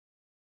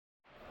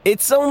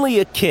It's only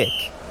a kick,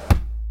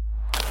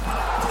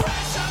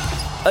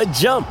 a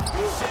jump,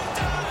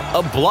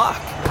 a block.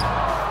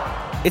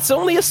 It's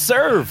only a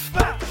serve.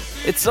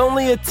 It's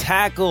only a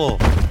tackle,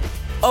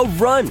 a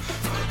run.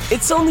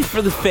 It's only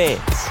for the fans.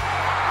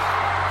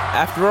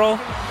 After all,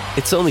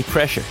 it's only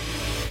pressure.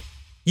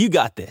 You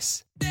got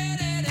this.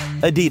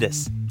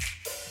 Adidas.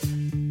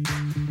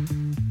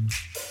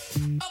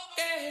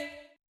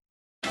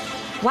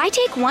 Why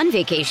take one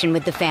vacation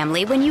with the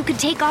family when you could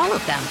take all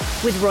of them?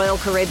 With Royal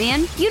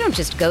Caribbean, you don't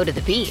just go to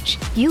the beach.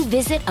 You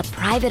visit a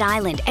private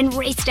island and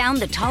race down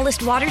the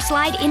tallest water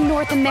slide in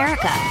North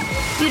America.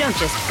 You don't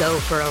just go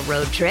for a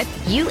road trip.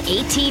 You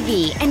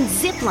ATV and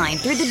zip line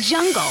through the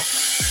jungle.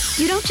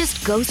 You don't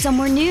just go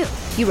somewhere new.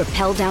 You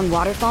rappel down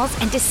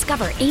waterfalls and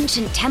discover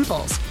ancient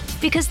temples.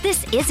 Because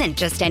this isn't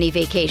just any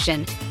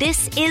vacation.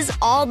 This is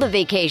all the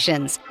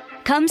vacations.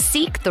 Come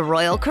seek the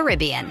Royal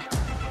Caribbean.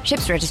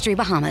 Ships Registry,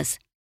 Bahamas.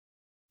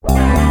 See,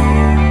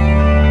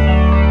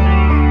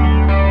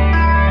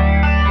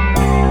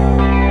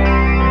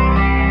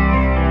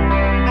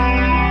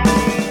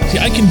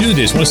 I can do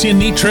this. Want to see a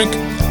neat trick?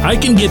 I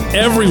can get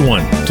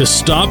everyone to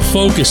stop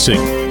focusing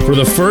for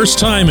the first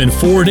time in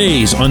 4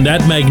 days on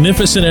that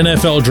magnificent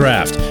NFL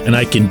draft. And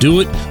I can do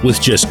it with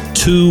just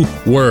 2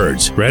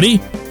 words. Ready?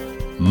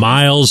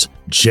 Miles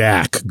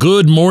Jack.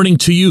 Good morning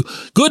to you.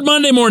 Good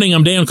Monday morning.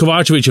 I'm Dan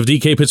Kovacevic of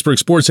DK Pittsburgh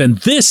Sports, and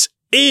this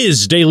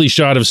is Daily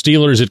Shot of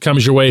Steelers. It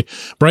comes your way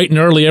bright and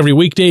early every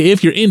weekday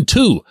if you're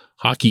into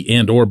hockey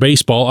and or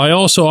baseball. I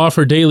also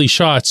offer daily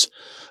shots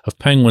of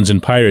Penguins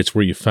and Pirates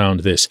where you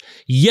found this.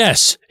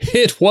 Yes,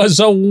 it was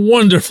a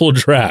wonderful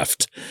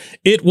draft.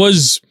 It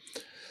was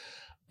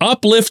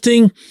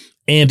uplifting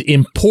and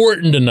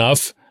important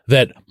enough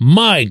that,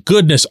 my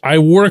goodness, I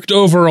worked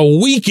over a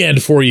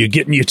weekend for you,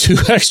 getting you 2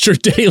 extra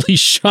daily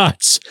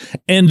shots,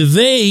 and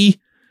they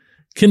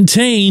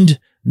contained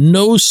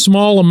no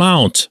small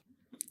amount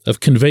of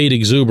conveyed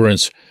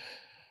exuberance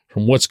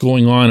from what's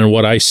going on and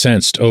what I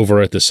sensed over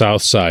at the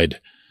South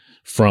Side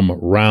from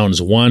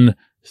rounds 1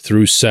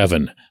 through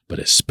 7, but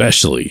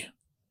especially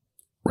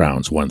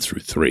rounds 1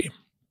 through 3.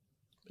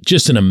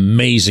 Just an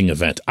amazing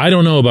event. I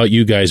don't know about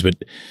you guys, but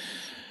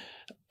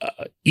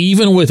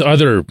even with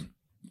other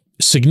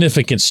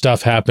significant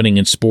stuff happening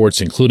in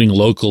sports, including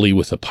locally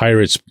with the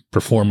Pirates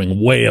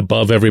performing way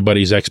above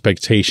everybody's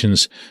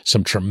expectations,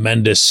 some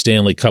tremendous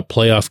Stanley Cup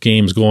playoff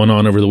games going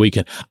on over the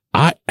weekend,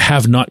 I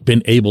have not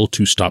been able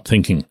to stop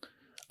thinking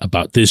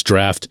about this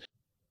draft,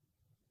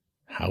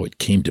 how it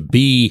came to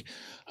be,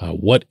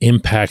 what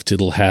impact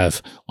it'll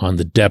have on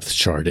the depth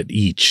chart at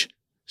each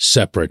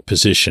separate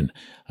position.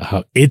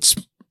 It's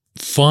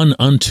fun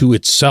unto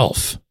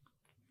itself.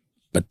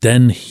 But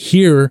then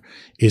here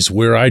is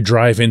where I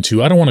drive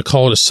into, I don't want to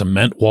call it a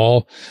cement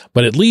wall,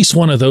 but at least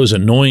one of those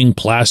annoying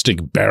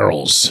plastic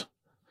barrels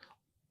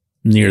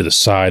near the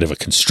side of a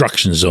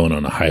construction zone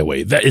on a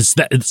highway.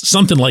 It's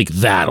something like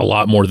that, a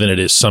lot more than it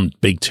is some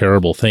big,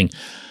 terrible thing.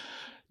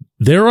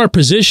 There are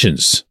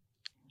positions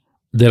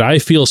that I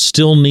feel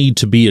still need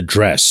to be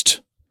addressed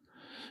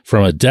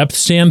from a depth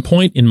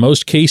standpoint in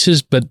most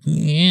cases, but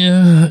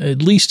yeah,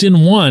 at least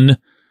in one,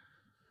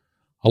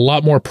 a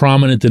lot more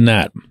prominent than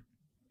that.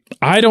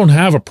 I don't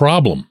have a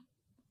problem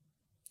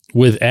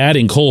with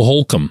adding Cole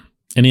Holcomb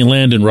and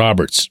Landon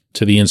Roberts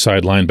to the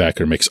inside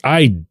linebacker mix.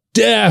 I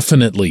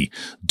definitely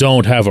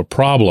don't have a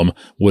problem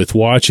with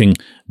watching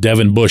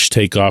Devin Bush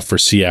take off for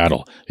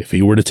Seattle. If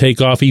he were to take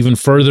off even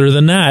further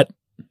than that,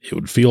 it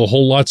would feel a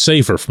whole lot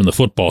safer from the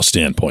football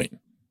standpoint.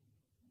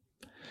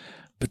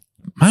 But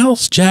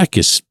Miles Jack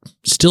is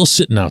still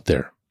sitting out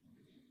there.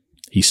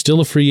 He's still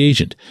a free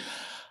agent.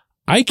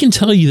 I can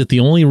tell you that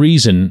the only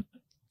reason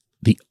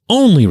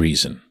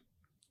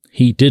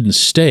he didn't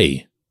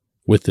stay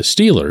with the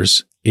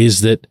Steelers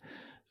is that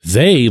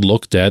they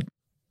looked at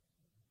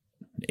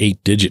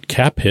 8-digit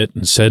cap hit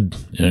and said,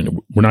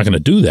 we're not going to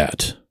do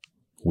that.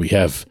 We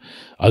have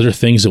other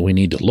things that we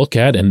need to look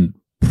at, and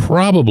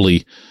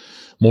probably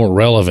more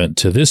relevant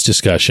to this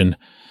discussion,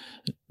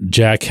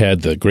 Jack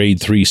had the grade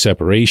 3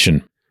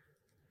 separation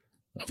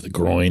of the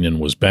groin and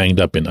was banged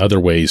up in other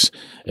ways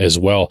as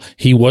well.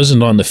 He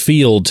wasn't on the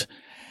field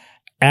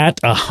at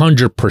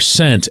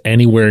 100%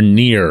 anywhere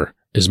near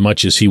as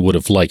much as he would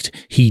have liked.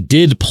 He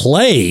did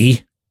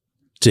play,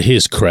 to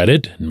his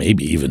credit,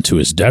 maybe even to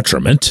his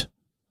detriment,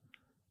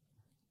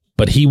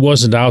 but he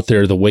wasn't out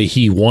there the way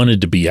he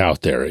wanted to be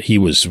out there. He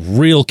was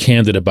real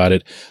candid about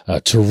it. A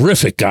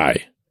terrific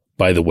guy,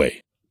 by the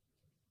way.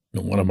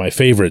 One of my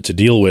favorite to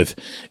deal with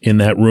in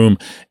that room,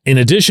 in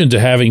addition to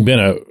having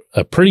been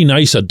a pretty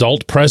nice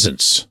adult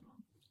presence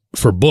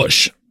for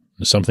Bush,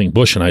 something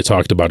Bush and I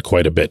talked about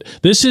quite a bit.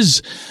 This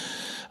is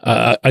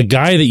a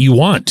guy that you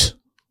want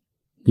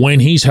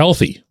when he's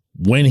healthy,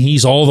 when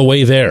he's all the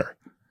way there,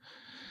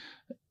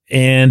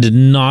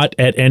 and not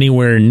at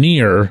anywhere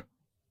near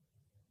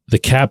the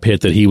cap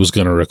hit that he was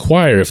going to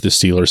require if the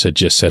Steelers had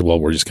just said, well,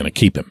 we're just going to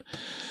keep him.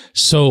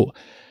 So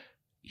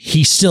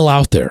he's still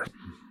out there.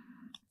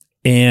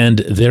 And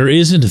there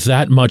isn't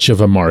that much of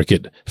a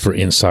market for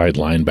inside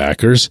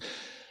linebackers.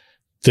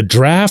 The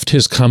draft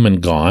has come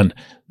and gone.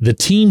 The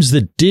teams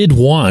that did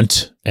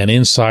want an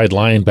inside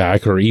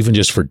linebacker, or even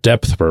just for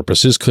depth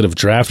purposes, could have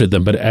drafted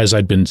them. But as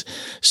I've been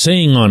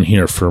saying on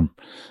here for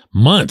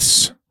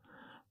months,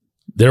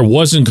 there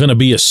wasn't going to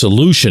be a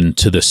solution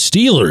to the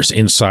Steelers'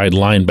 inside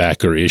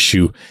linebacker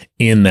issue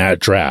in that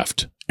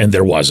draft. And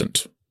there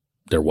wasn't.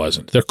 There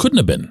wasn't. There couldn't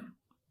have been.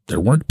 There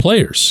weren't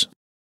players.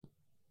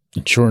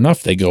 And sure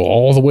enough, they go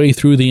all the way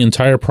through the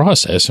entire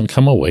process and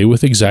come away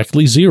with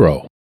exactly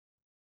zero.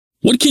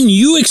 What can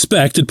you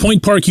expect at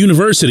Point Park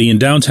University in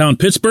downtown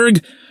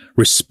Pittsburgh?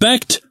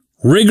 Respect,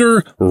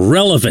 rigor,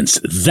 relevance.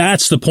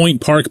 That's the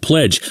Point Park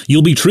Pledge.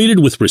 You'll be treated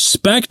with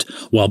respect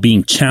while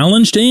being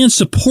challenged and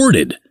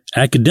supported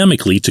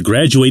academically to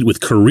graduate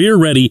with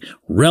career-ready,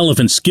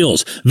 relevant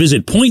skills.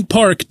 Visit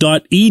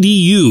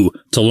pointpark.edu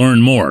to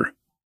learn more.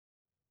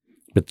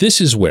 But this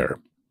is where,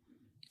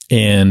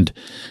 and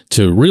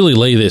to really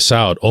lay this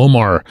out,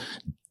 Omar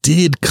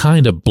did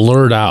kind of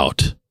blurt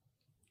out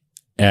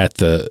at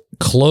the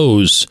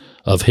close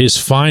of his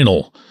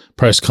final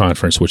press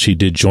conference, which he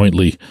did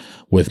jointly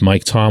with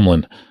Mike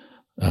Tomlin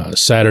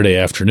Saturday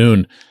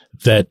afternoon,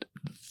 that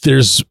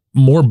there's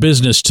more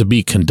business to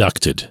be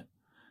conducted.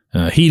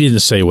 He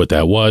didn't say what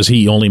that was.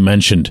 He only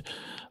mentioned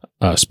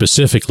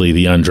specifically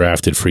the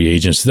undrafted free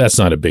agents. That's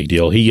not a big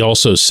deal. He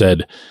also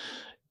said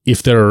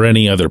if there are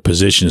any other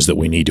positions that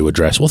we need to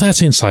address, well,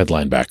 that's inside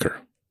linebacker.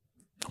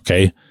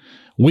 Okay.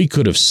 We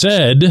could have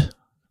said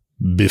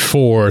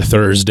before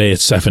Thursday at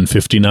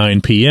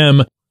 7:59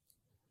 p.m.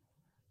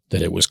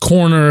 that it was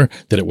corner,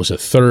 that it was a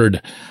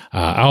third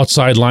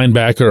outside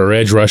linebacker or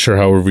edge rusher,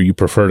 however you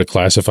prefer to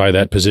classify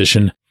that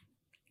position.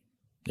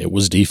 It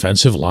was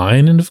defensive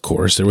line, and of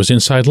course, there was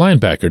inside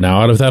linebacker.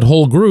 Now, out of that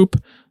whole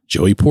group,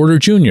 Joey Porter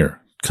Jr.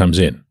 comes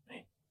in.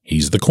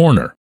 He's the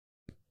corner.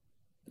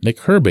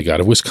 Nick Herbig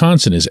out of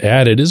Wisconsin is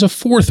added as a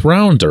fourth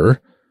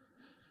rounder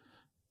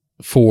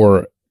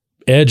for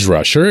edge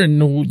rusher,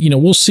 and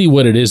we'll see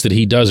what it is that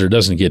he does or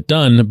doesn't get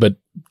done, but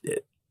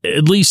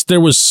at least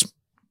there was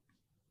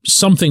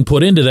something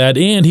put into that,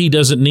 and he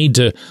doesn't need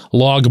to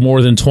log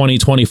more than 20,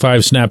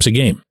 25 snaps a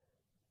game.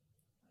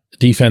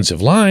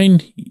 Defensive line,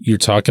 you're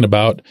talking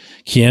about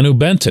Keanu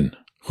Benton,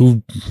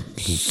 who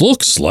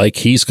looks like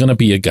he's going to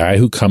be a guy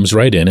who comes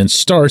right in and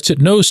starts at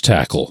nose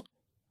tackle.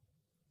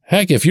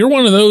 Heck, if you're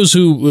one of those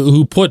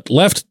who put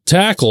left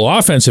tackle,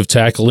 offensive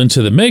tackle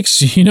into the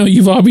mix,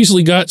 you've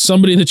obviously got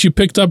somebody that you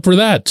picked up for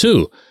that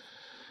too.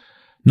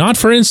 Not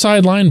for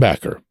inside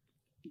linebacker.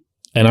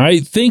 And I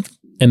think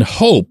and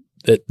hope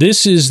that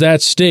this is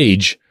that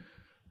stage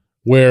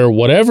where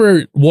whatever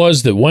it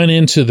was that went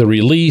into the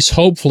release,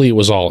 hopefully it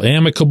was all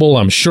amicable.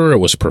 I'm sure it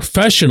was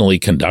professionally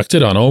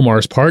conducted on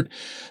Omar's part,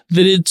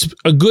 that it's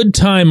a good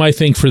time, I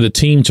think, for the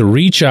team to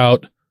reach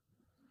out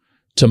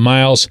to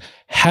Myles,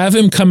 have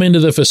him come into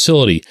the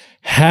facility,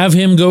 have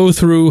him go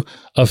through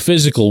a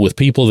physical with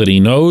people that he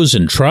knows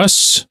and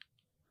trusts,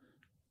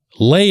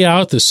 lay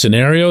out the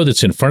scenario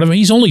that's in front of him.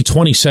 He's only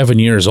 27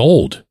 years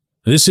old.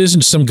 This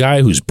isn't some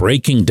guy who's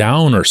breaking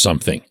down or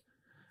something.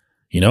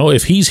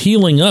 If he's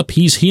healing up,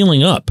 he's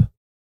healing up.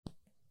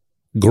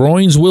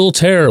 Groins will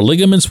tear,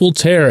 ligaments will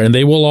tear, and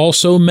they will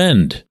also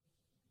mend.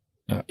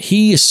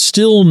 He is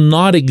still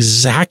not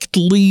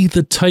exactly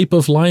the type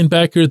of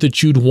linebacker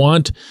that you'd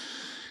want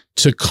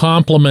to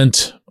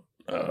complement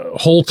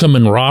Holcomb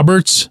and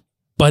Roberts,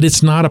 but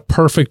it's not a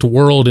perfect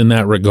world in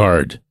that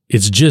regard.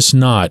 It's just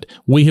not.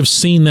 We have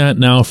seen that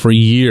now for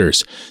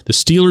years. The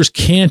Steelers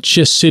can't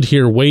just sit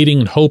here waiting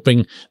and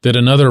hoping that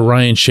another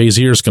Ryan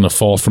Shazier is going to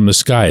fall from the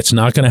sky. It's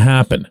not going to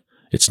happen.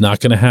 It's not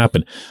going to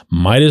happen.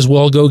 Might as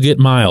well go get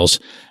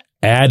Myles,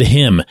 add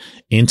him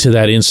into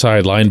that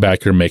inside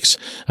linebacker mix.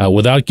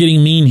 Without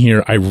getting mean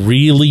here, I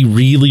really,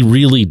 really,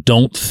 really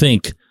don't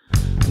think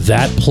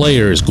that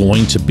player is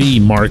going to be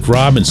Mark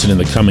Robinson in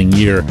the coming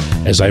year,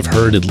 as I've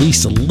heard at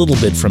least a little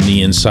bit from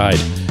the inside.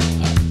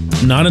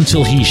 Not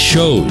until he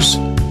shows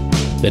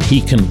that he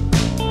can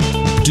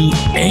do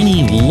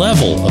any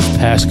level of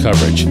pass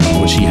coverage,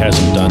 which he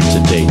hasn't done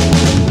to date.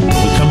 When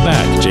we come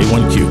back,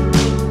 J1Q.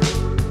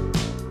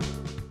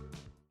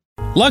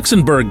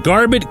 Luxembourg,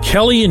 Garbett,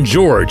 Kelly, and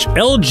George.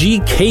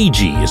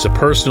 LGKG is a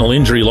personal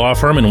injury law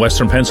firm in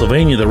Western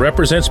Pennsylvania that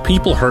represents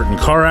people hurt in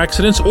car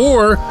accidents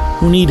or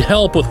who need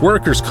help with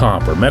workers'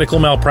 comp or medical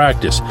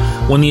malpractice.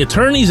 When the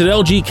attorneys at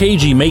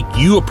LGKG make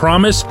you a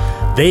promise,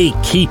 they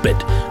keep it.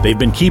 They've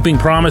been keeping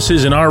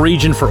promises in our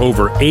region for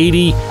over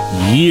 80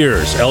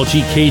 years.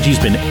 LGKG's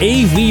been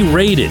AV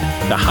rated,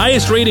 the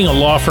highest rating a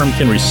law firm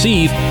can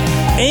receive,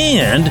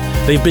 and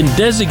they've been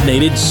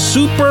designated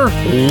super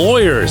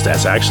lawyers.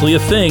 That's actually a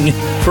thing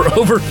for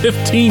over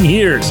 15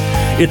 years.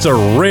 It's a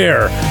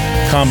rare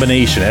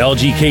combination.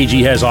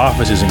 LGKG has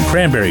offices in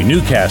Cranberry,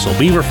 Newcastle,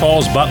 Beaver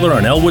Falls, Butler,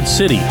 and Elwood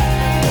City.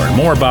 Learn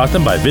more about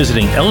them by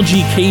visiting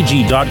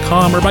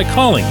lgkg.com or by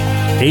calling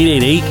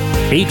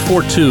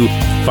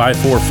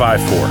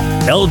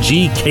 888-842-5454.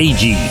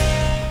 LGKG.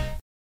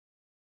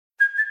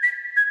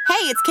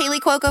 Hey, it's Kaylee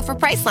Kaylee Cuoco for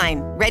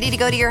Priceline. Ready to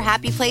go to your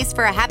happy place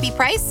for a happy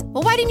price?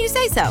 Well, why didn't you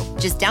say so?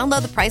 Just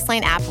download the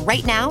Priceline app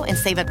right now and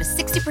save up to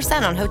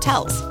 60% on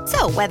hotels.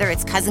 So whether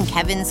it's Cousin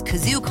Kevin's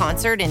Kazoo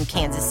Concert in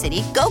Kansas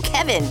City, go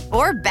Kevin,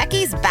 or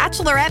Becky's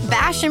Bachelorette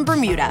Bash in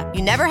Bermuda,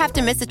 you never have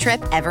to miss a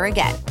trip ever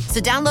again.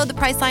 So download the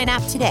Priceline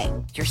app today.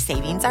 Your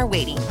savings are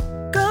waiting.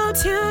 Go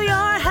to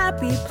your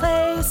happy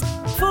place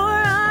for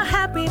a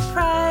happy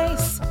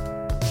price.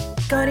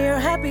 Go to your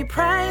happy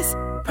price,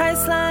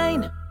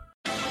 Priceline.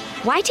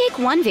 Why take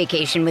one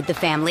vacation with the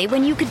family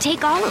when you could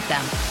take all of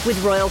them?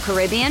 With Royal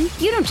Caribbean,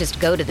 you don't just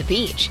go to the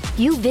beach.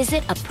 You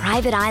visit a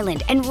private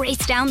island and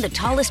race down the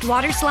tallest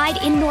water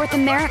slide in North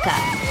America.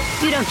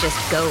 You don't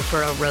just go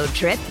for a road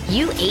trip.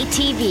 You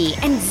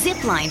ATV and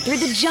zip line through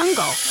the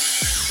jungle.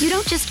 You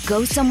don't just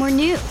go somewhere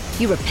new.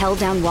 You rappel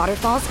down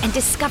waterfalls and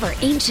discover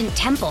ancient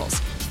temples.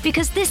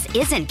 Because this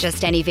isn't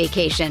just any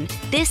vacation.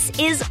 This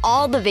is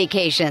all the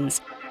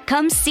vacations.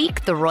 Come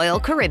seek the Royal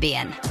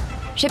Caribbean.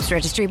 Ships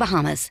Registry,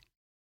 Bahamas.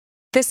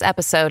 This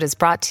episode is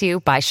brought to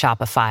you by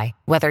Shopify.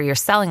 Whether you're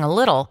selling a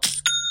little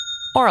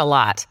or a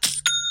lot,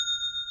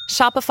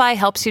 Shopify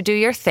helps you do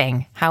your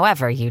thing,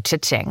 however you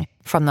cha-ching.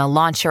 From the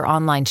launch your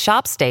online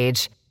shop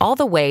stage, all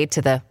the way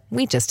to the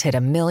we just hit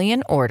 1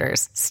 million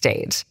orders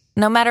stage.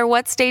 No matter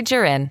what stage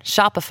you're in,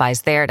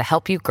 Shopify's there to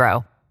help you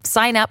grow.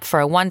 Sign up for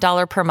a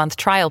 $1 per month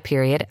trial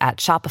period at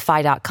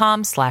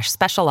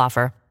shopify.com/special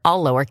offer,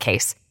 all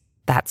lowercase.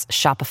 That's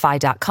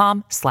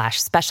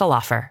shopify.com/special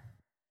offer.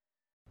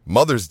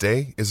 Mother's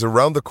Day is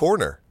around the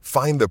corner.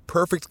 Find the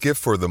perfect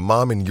gift for the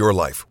mom in your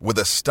life with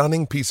a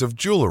stunning piece of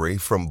jewelry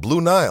from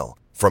Blue Nile.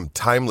 From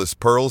timeless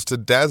pearls to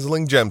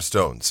dazzling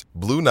gemstones,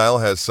 Blue Nile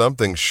has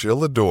something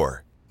she'll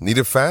adore. Need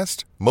it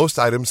fast? Most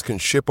items can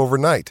ship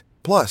overnight.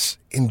 Plus,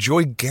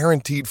 enjoy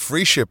guaranteed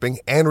free shipping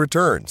and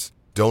returns.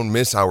 Don't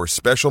miss our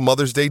special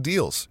Mother's Day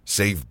deals.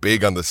 Save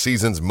big on the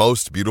season's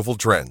most beautiful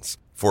trends.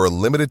 For a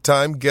limited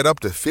time, get up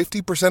to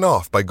 50%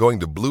 off by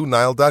going to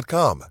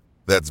BlueNile.com.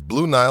 That's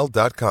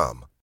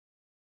BlueNile.com.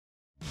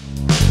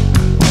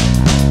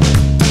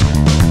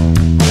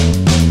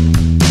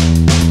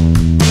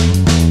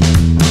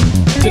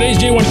 Today's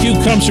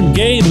J1Q comes from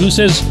Gabe, who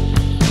says,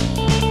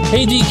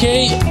 "Hey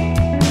DK,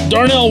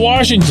 Darnell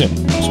Washington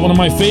is one of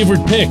my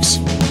favorite picks,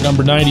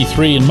 number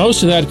 93, and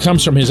most of that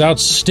comes from his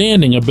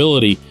outstanding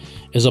ability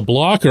as a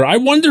blocker. I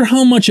wonder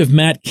how much of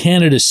Matt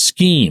Canada's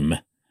scheme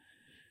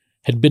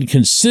had been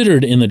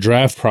considered in the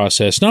draft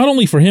process, not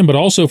only for him, but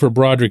also for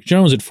Broderick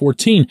Jones at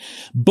 14.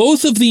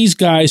 Both of these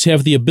guys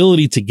have the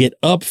ability to get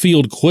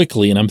upfield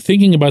quickly, and I'm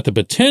thinking about the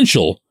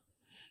potential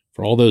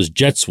for all those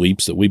jet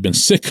sweeps that we've been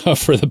sick of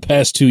for the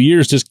past 2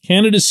 years. Does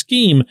Canada's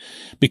scheme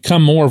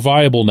become more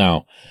viable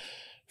now?"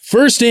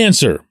 First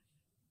answer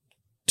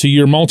to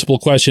your multiple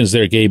questions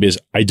there, Gabe, is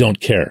I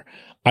don't care.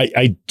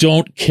 I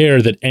don't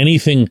care that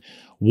anything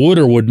would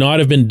or would not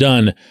have been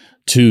done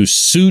to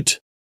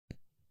suit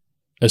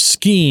a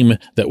scheme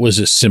that was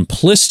as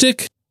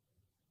simplistic,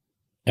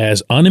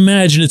 as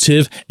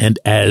unimaginative, and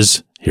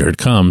as, here it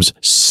comes,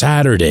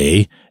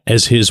 Saturday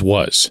as his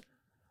was.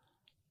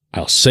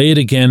 I'll say it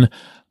again.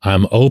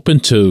 I'm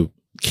open to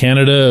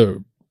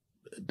Canada,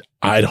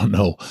 I don't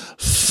know,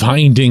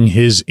 finding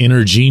his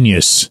inner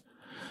genius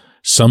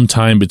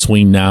sometime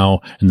between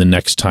now and the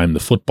next time the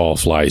football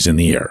flies in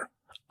the air.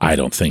 I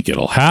don't think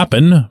it'll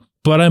happen,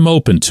 but I'm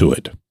open to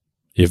it.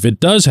 If it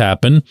does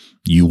happen,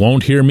 you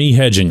won't hear me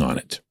hedging on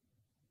it.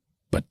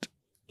 But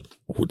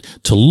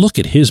to look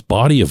at his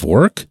body of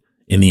work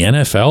in the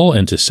NFL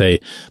and to say,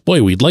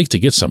 boy, we'd like to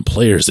get some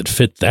players that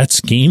fit that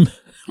scheme.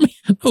 I mean,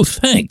 no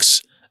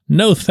thanks.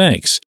 No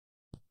thanks.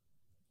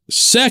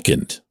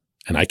 Second,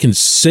 and I can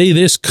say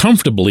this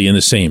comfortably in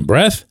the same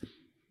breath,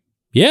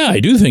 yeah, I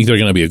do think they're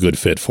going to be a good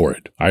fit for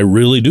it. I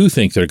really do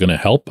think they're going to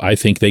help. I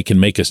think they can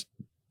make a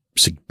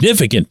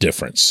significant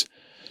difference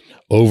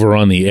over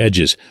on the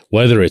edges,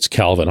 whether it's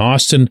Calvin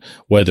Austin,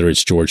 whether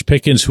it's George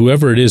Pickens,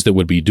 whoever it is that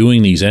would be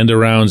doing these end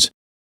arounds.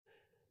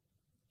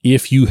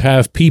 If you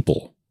have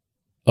people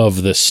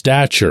of the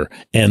stature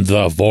and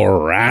the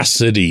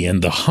voracity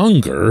and the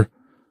hunger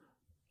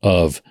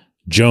of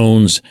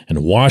Jones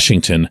and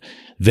Washington,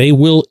 they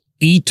will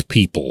eat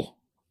people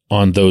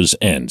on those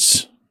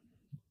ends.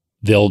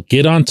 They'll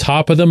get on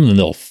top of them and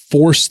they'll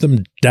force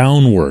them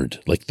downward,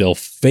 like they'll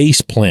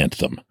face plant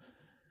them.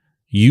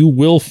 You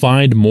will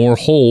find more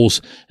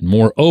holes and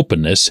more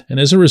openness, and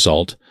as a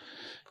result,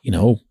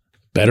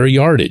 better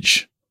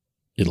yardage.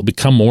 It'll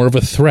become more of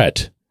a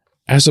threat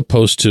as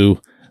opposed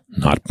to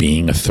not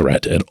being a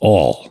threat at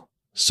all.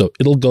 So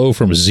it'll go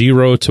from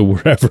 0 to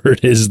wherever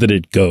it is that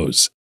it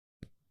goes.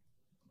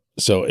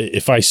 So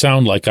if I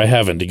sound like I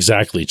haven't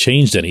exactly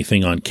changed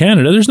anything on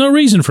Canada, there's no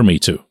reason for me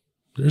to.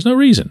 There's no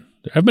reason.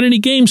 There haven't been any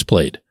games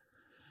played.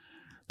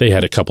 They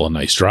had a couple of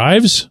nice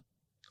drives,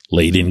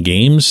 late in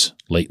games,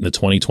 late in the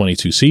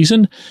 2022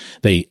 season.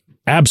 They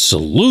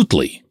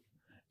absolutely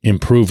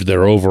improved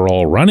their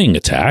overall running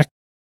attack,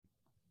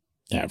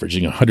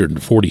 averaging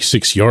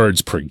 146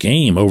 yards per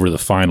game over the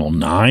final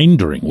 9,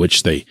 during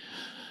which they,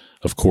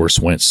 of course,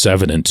 went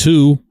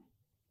 7-2.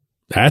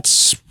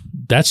 That's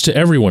to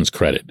everyone's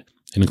credit.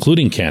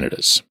 including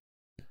Canada's.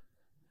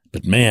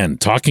 But man,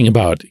 talking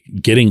about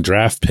getting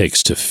draft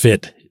picks to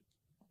fit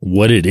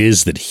what it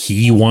is that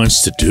he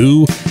wants to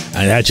do,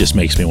 and that just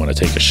makes me want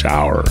to take a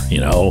shower.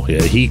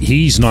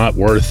 He's not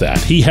worth that.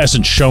 He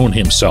hasn't shown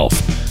himself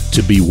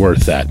to be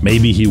worth that.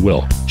 Maybe he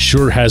will.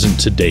 Sure hasn't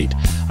to date.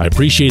 I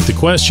appreciate the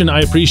question.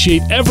 I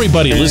appreciate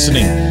everybody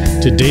listening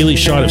to Daily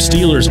Shot of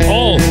Steelers.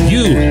 All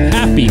you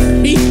happy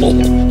people.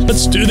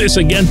 Let's do this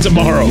again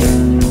tomorrow.